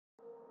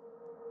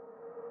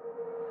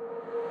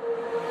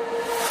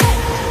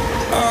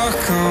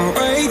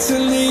to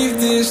leave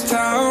this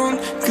town,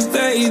 cause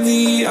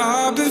lately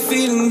I've been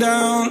feeling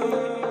down.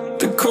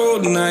 The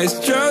cold nights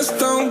just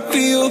don't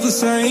feel the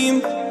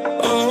same.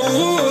 Oh,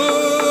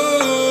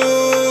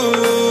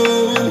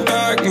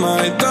 like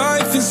my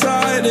life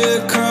inside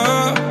a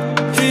car,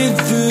 hit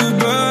the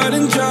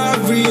button,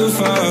 drive real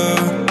far,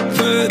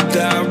 but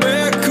that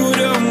record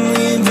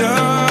only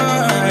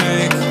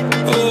like,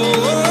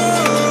 oh,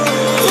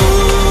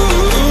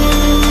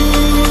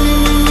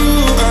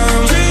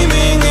 I'm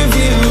dreaming of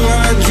you,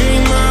 I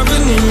dream of a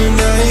new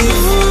night.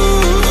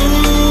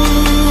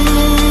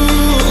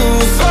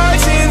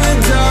 Fight in the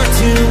dark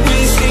till we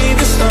see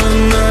the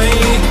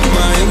sunlight.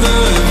 My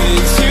love,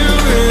 it's you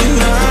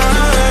and I.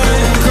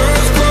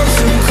 Cross close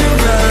and could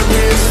ride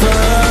this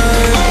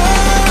fight.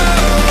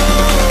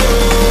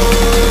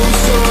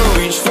 So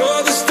reach for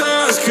the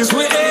stars, cause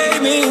we're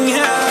aiming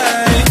high.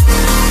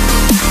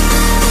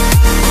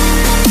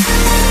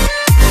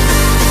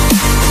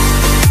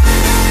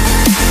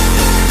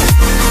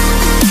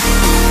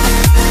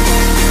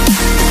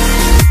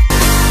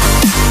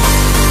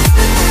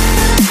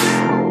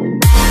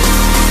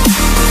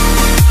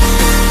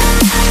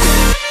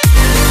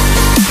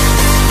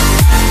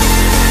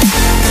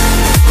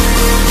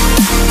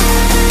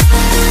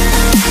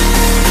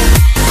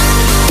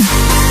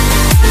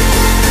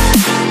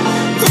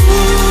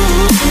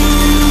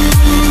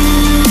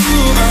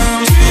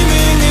 I'm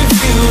dreaming of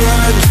you,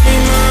 I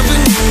dream of a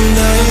new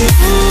night.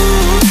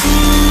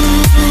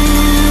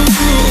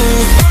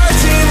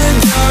 Fight in the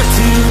dark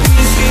till we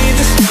see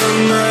the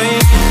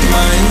sunlight.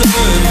 My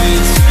love,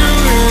 it's you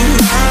and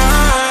I.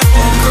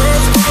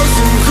 Cross close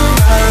and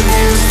collide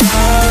this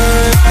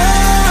time.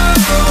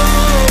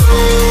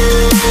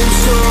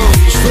 So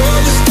reach for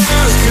the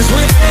stars, cause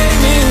we're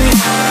aiming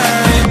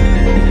high.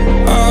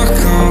 I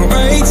can't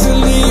wait to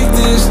leave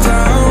this town.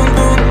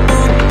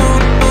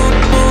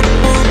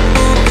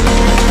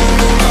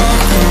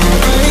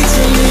 Wait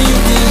to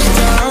leave this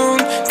town,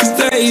 cause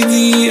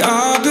lately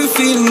I've been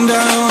feeling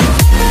down.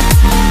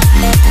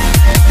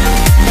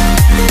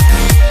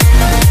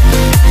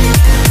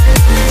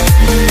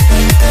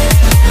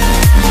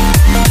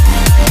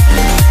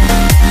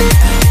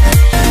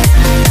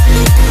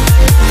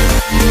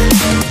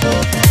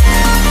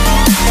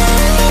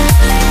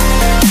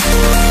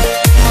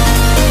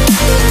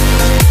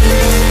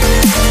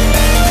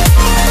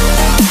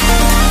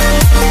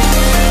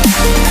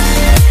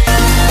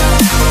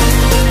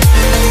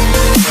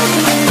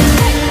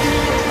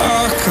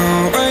 I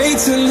can't wait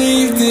to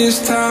leave this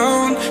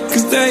town,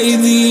 cause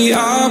lately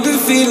I've been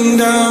feeling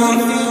down.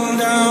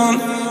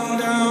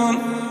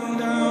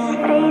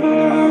 Faded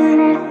in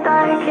this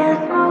dark and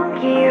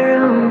smoky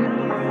room,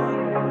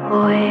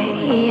 with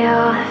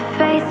your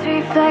face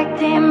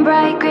reflecting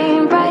bright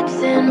green, brights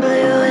and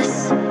blues.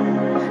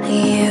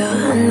 You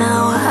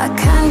know I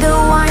kinda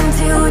want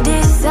to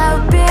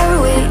disappear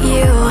with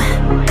you,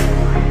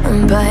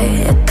 but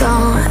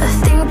don't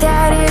think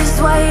that is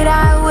what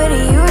I would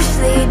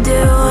usually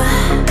do.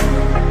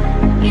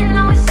 You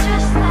know it's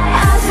just like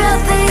I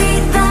felt the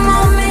heat the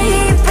moment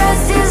he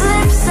pressed his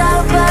lips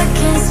up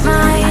against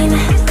mine.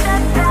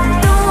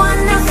 Don't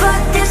wanna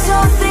fuck this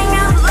whole thing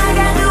up like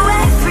I do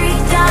every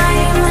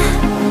time.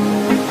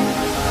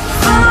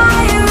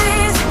 Fire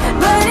is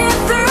burning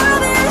through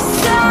this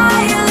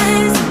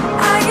silence.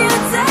 I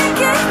can't take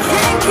it,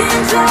 can't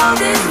control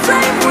this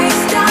flame we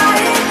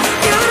started.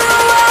 You know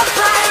I'm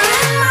fire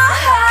in my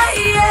heart,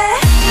 yeah.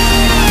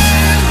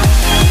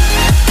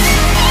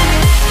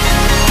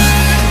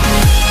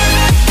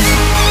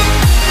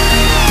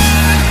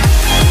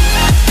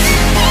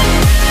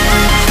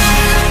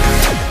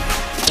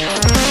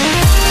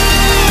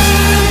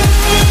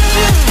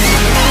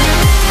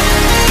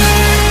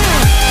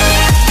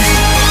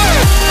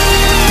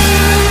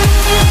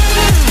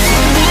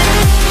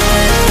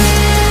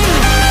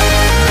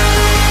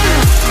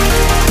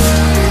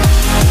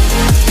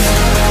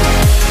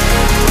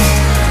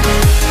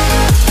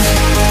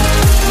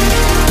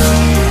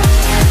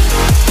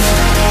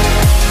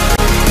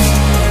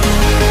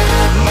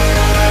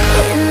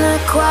 In the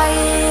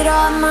quiet,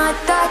 all my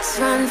thoughts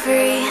run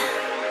free,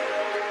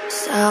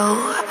 so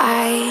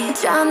I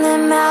drown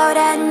them out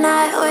at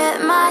night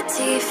with my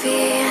TV.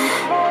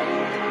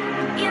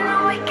 You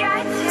know I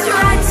got to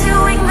try to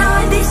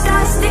ignore these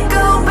thoughts that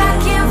go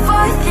back and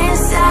forth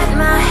inside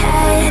my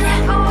head.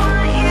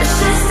 I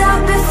should stop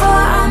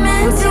before I'm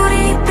in too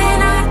deep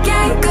and I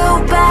can't go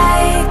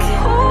back.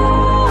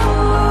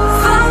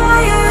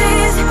 Fire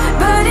is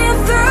burning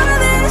through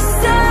this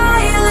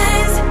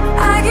silence.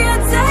 I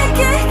can't take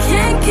it,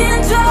 can't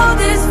control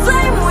this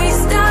flame we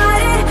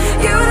started.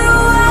 You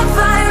know I'm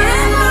fire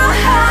in my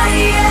heart,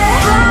 yeah.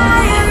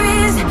 Fire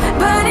is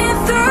burning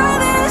through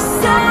this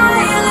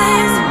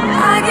silence.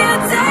 I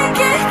can't take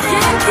it,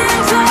 can't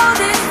control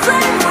this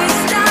flame we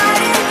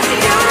started.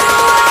 You know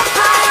I'm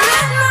fire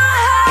in my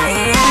heart,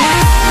 yeah.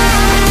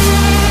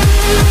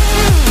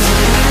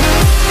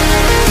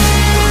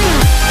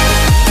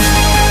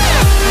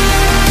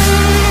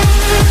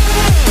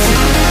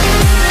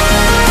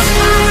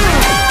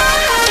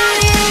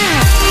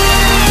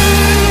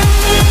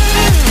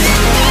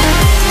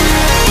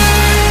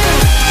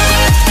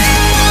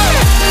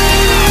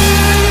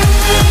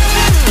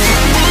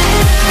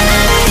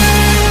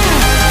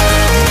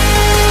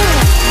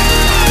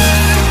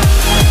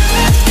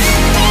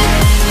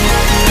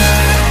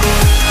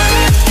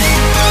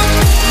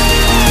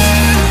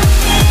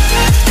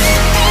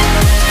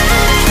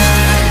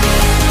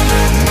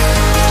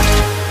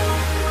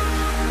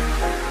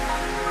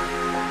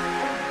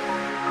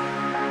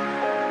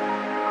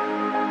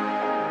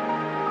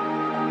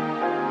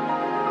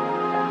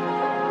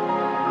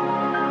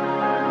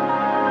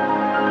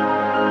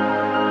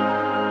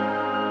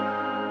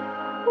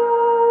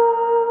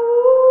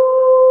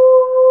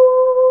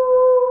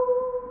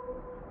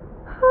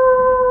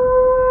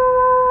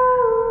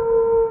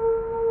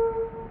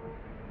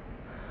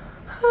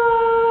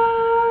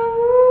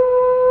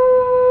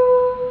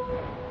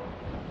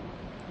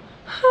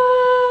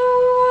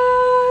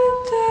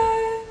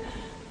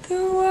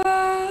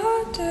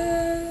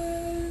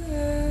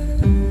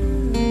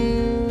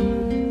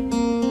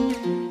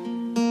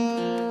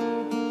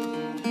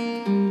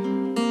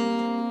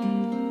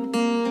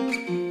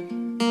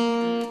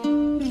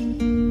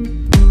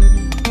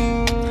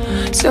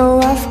 So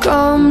I've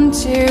come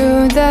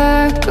to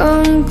the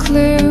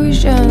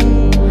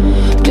conclusion,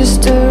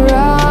 just a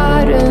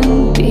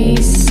rotten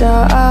piece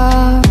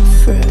of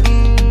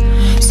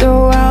fruit.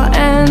 So I'll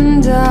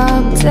end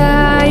up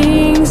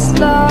dying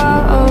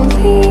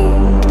slowly,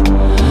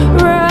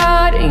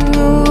 rotting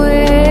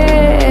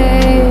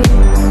away.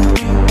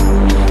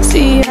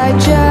 See, I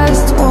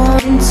just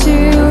want to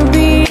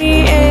be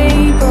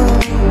able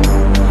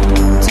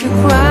to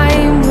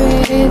climb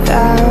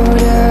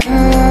without a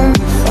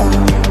fall,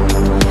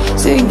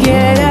 to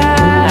get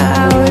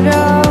out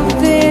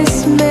of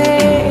this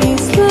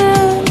maze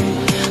land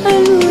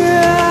and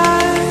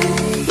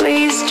run.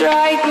 Please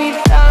strike me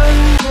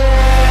thunder,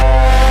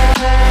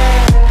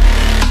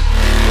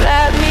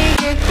 let me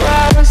get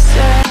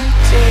closer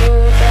to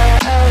the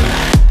light.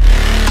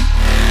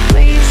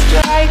 Please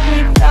strike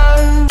me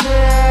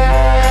thunder,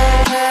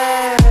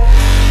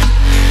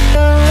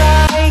 so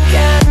I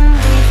can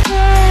be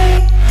free.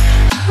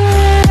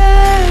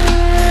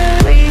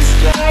 Please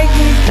strike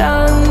me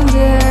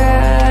thunder,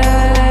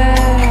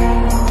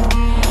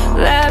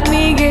 let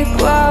me get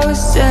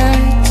closer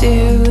to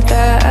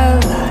the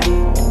light.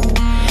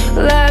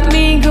 Let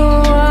me go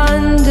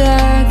under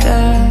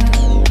the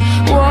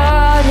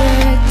water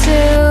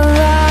till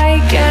I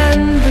can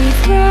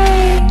breathe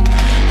right.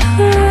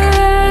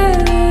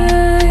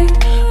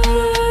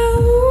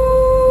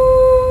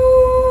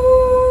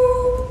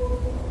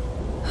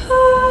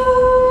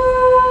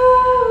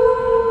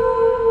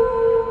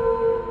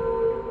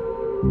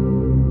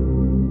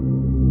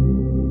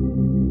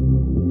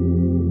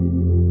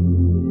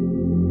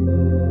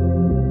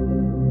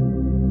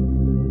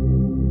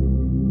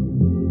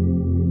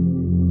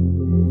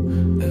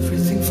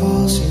 Everything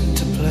falls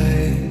into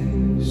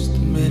place the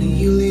minute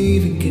you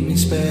leave and give me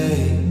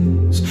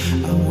space.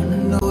 I wanna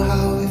know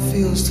how it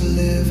feels to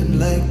live and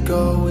let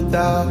go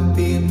without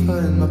being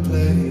put in my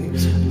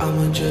place.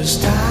 I'ma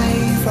just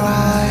dive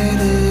right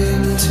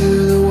into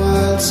the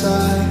wild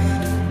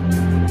side,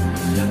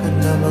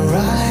 and I'ma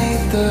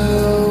ride the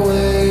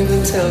wave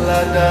until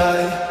I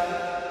die.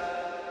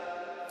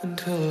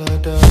 Until I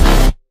die.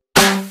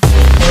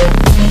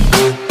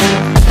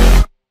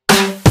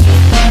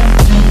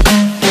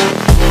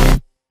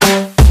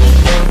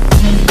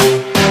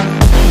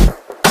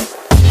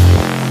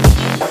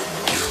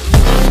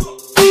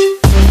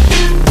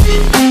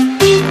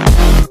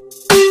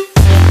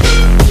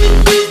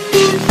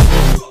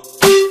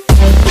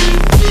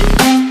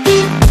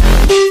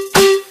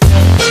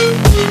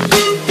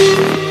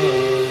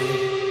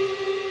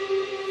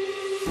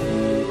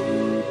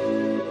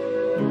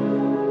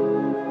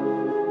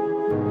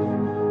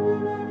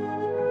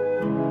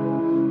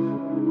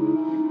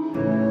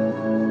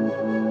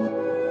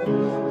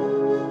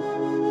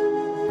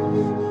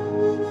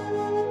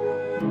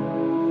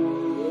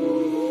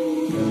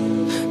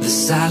 The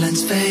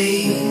silence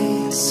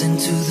fades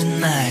into the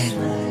night.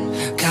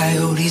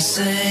 Coyotes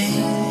sing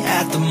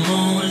at the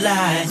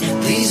moonlight.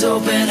 These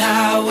open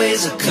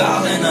highways are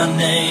calling our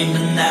name,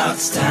 and now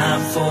it's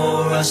time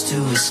for us to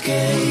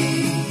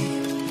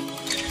escape.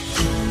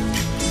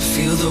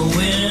 Feel the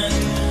wind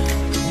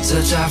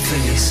touch our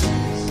face.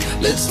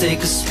 Let's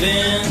take a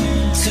spin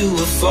to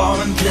a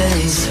foreign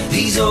place.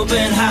 These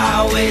open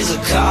highways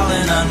are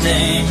calling our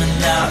name, and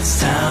now it's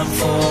time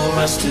for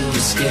us to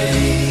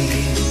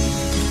escape.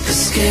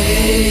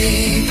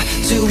 Escape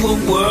to a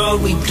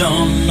world we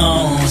don't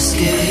know.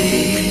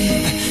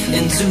 Escape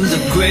into the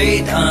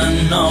great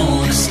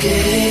unknown.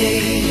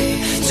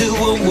 Escape to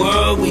a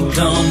world we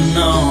don't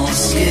know.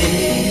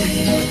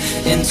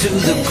 Escape into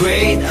the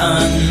great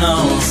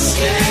unknown.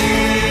 Escape,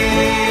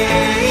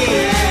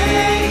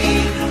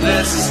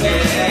 let's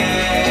escape.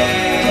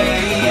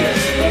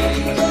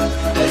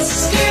 Let's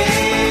escape.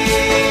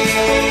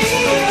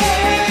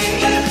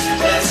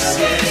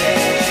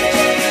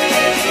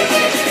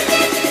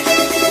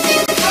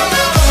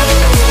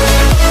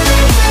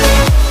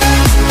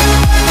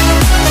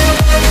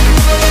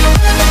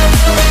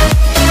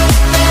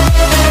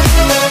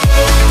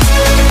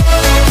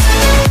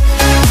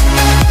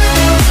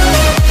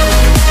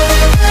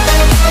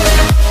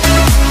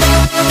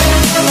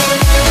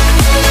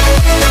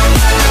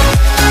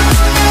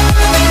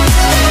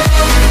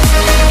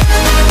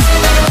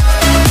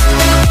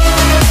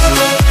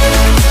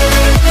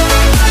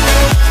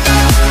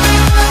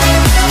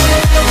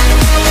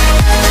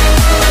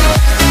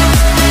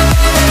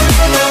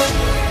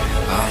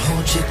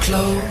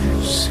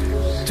 Close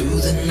through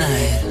the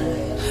night,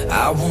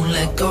 I won't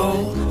let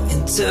go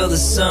until the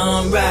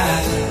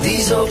sunrise.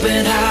 These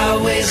open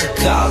highways are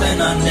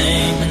calling our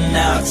name, and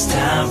now it's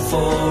time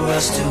for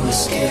us to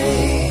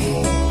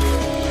escape.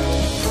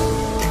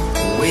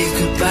 Wave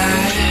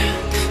goodbye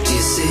to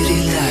your city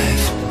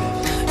life,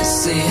 and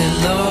say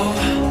hello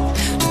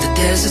to the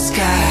desert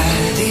sky.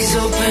 These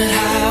open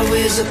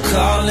highways are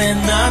calling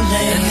our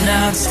name, and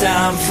now it's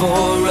time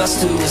for us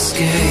to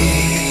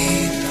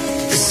escape.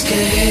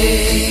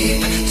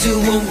 Escape to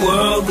a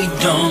world we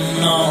don't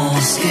know.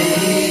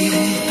 Escape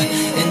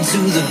into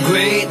the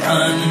great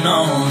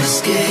unknown.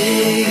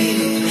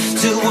 Escape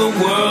to a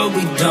world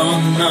we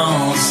don't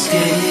know.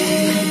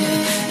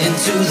 Escape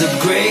into the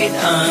great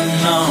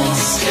unknown.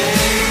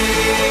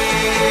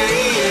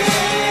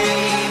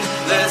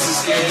 Let's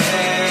escape.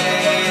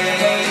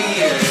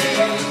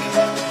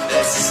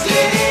 Let's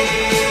escape.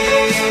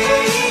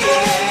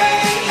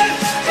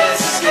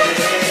 Let's escape.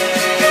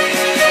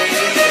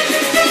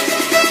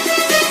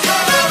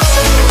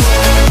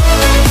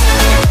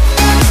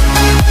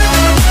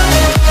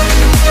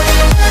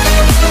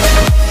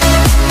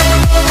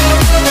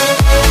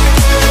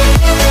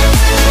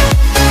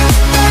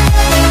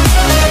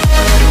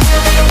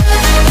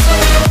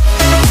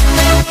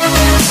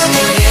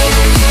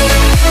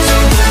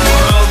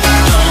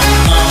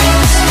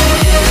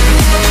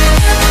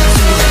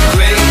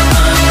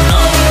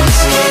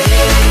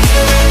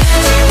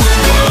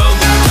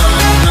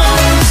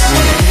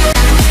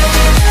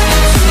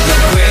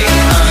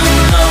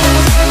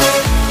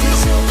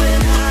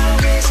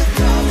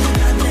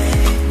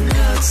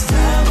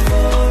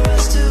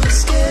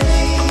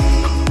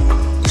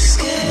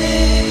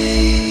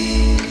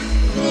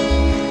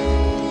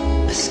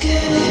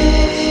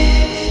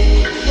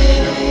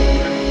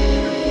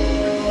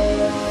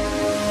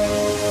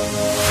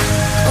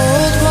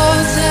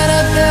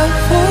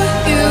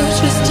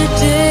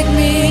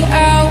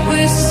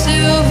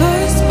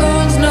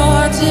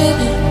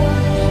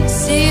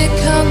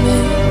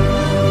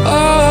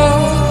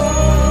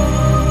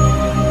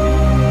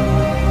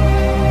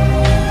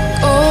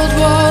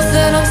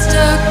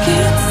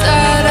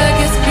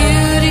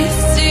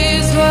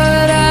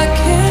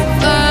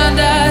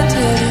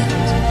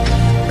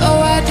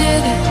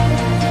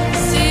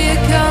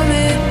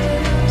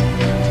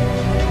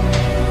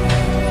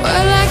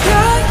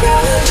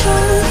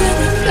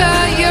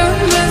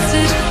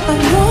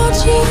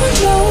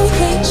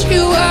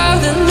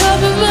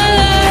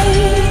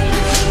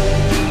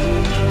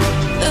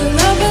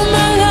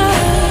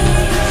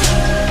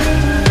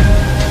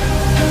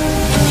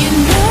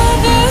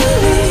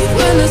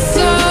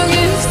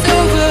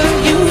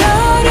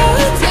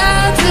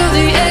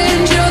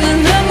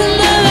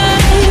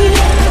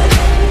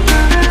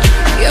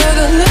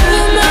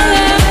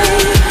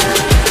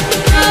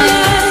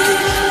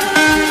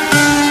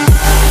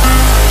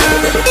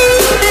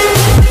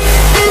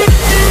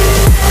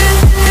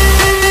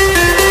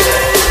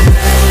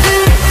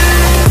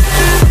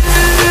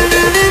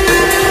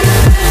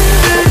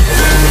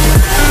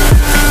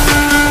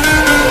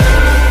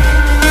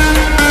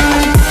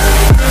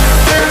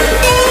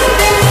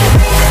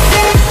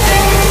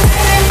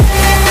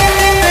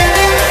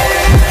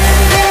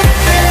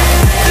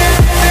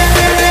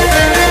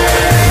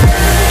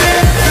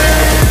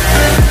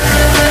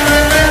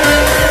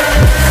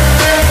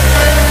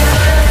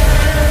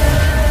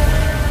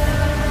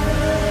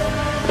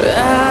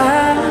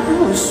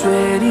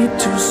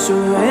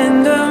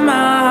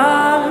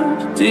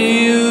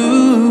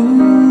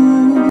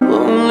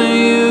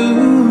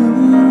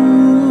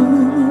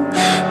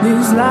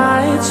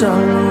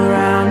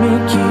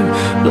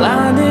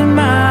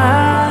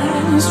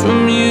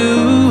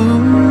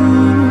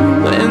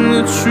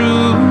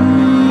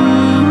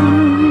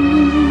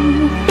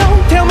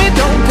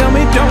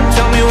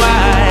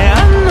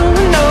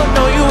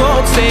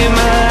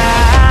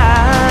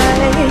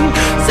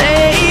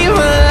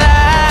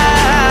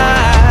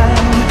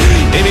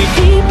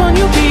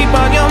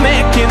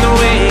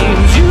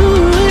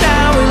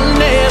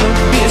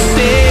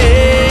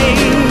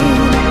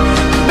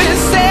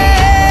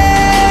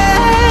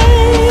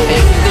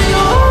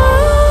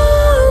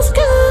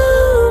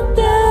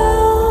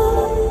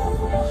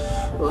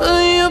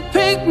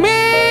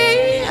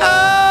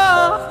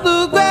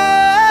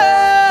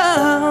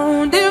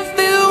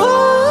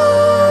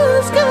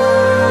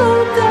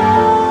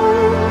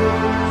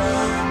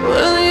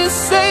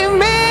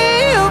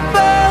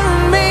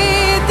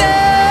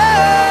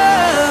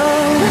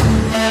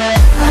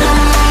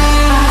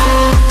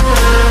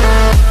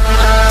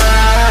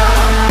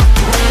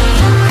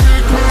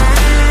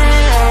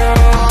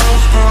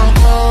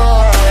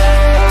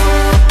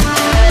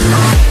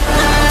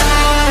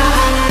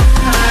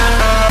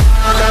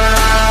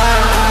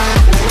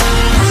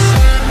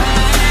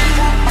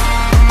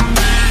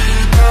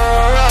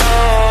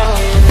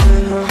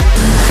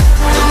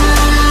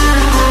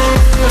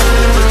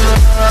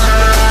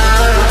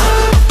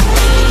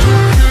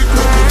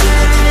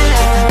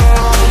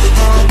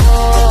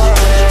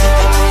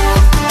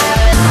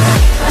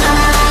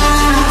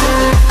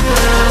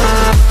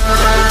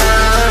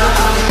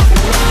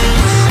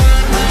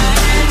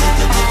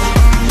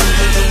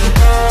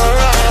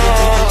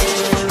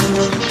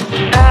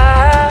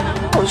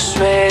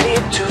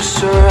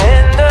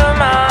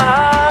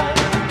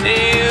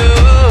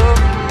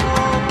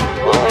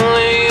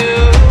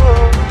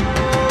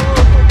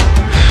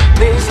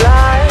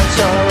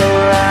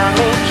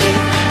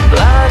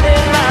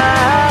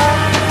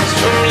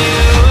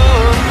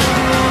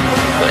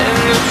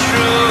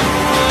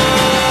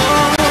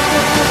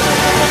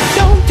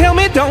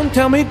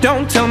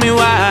 Don't tell me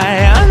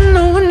why. I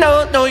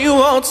know, no, you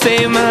won't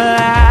save my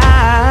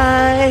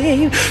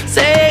life.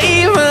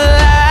 Save my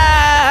life.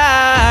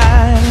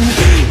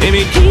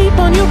 Baby, keep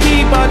on your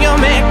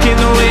making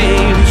the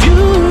waves. You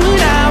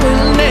and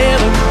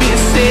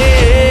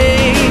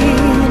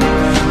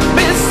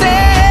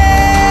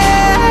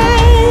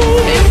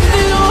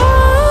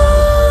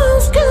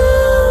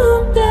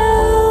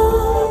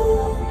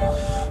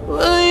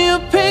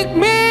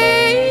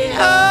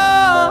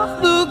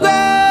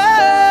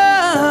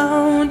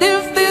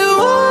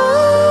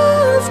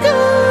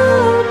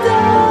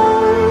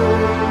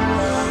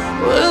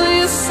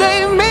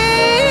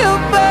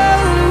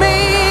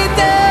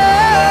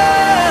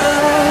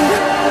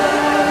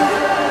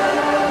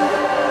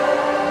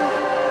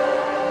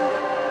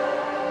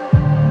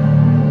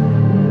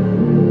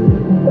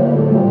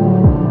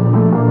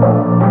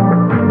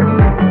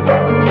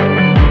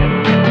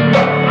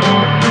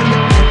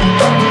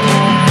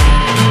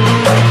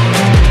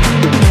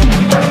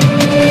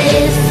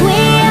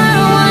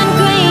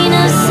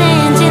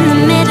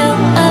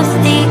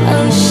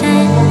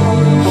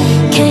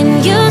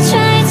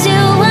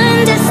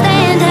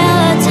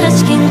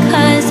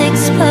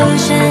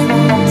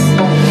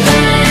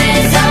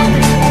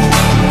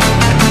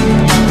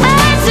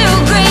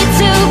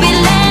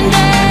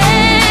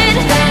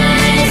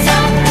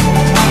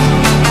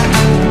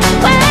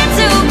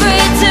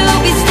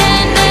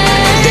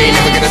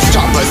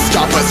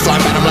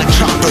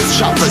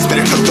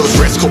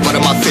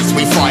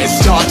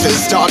fire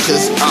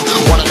starters.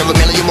 One out of a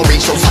million will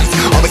reach those heights.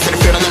 Always had a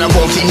feeling that I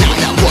won't deny.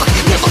 That work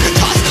never could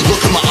toss.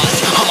 Look in my eyes,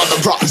 I'm on the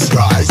rise.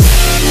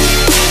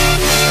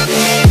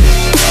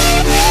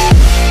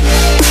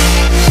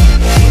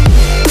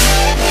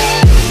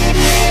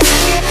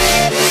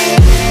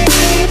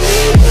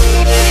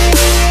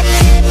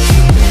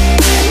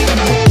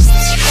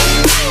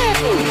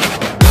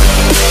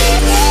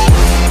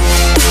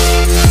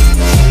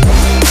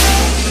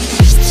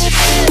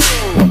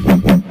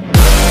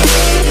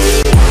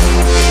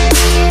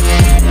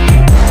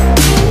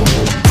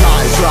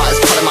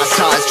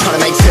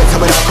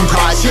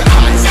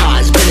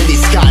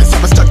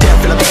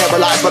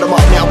 But I'm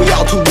up now, we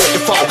all too late to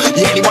fall.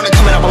 Yeah, anyone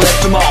coming up, I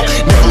left them all.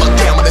 Never look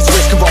down when there's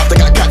risk involved.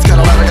 I got guts, got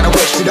a lot, I gotta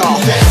wish it all.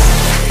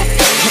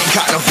 Ain't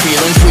got no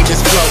feelings, we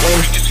just floating.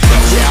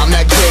 Yeah, I'm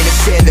that grain of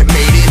sand that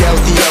made it out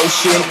the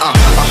ocean. A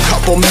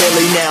couple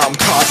milli now, I'm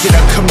causing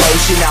a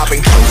commotion. I've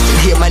been coasting,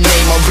 hear my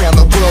name around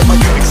the world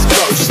like an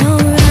explosion. So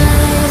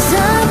rise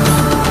up.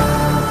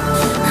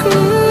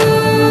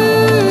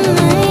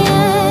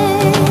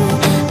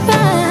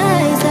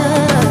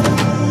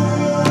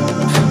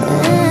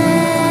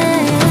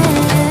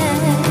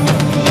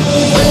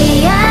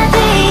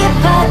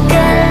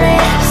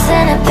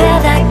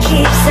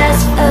 Keeps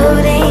us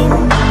floating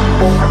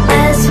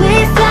as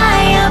we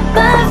fly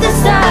above the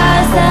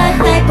stars.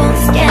 The light won't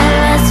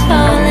scare us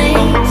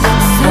falling.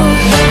 So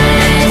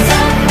rise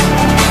up.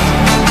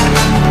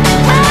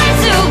 We're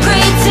too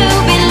great to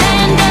be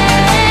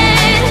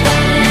landed.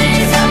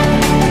 Rise up.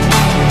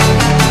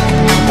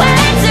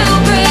 We're too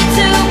great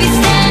to be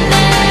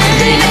standing.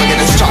 They never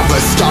gonna stop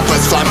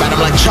us. Fly by them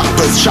like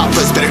choppers.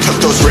 Better took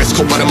those risks.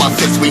 Hold one of my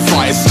fists. We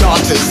fly as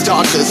starters.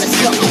 Let's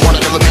go. One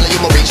out of a million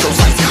will reach those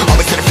heights.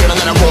 Always had a feeling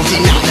that I won't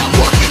deny. That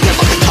work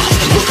never could toss.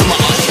 Look in my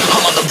eyes,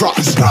 I'm on the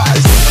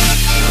rise.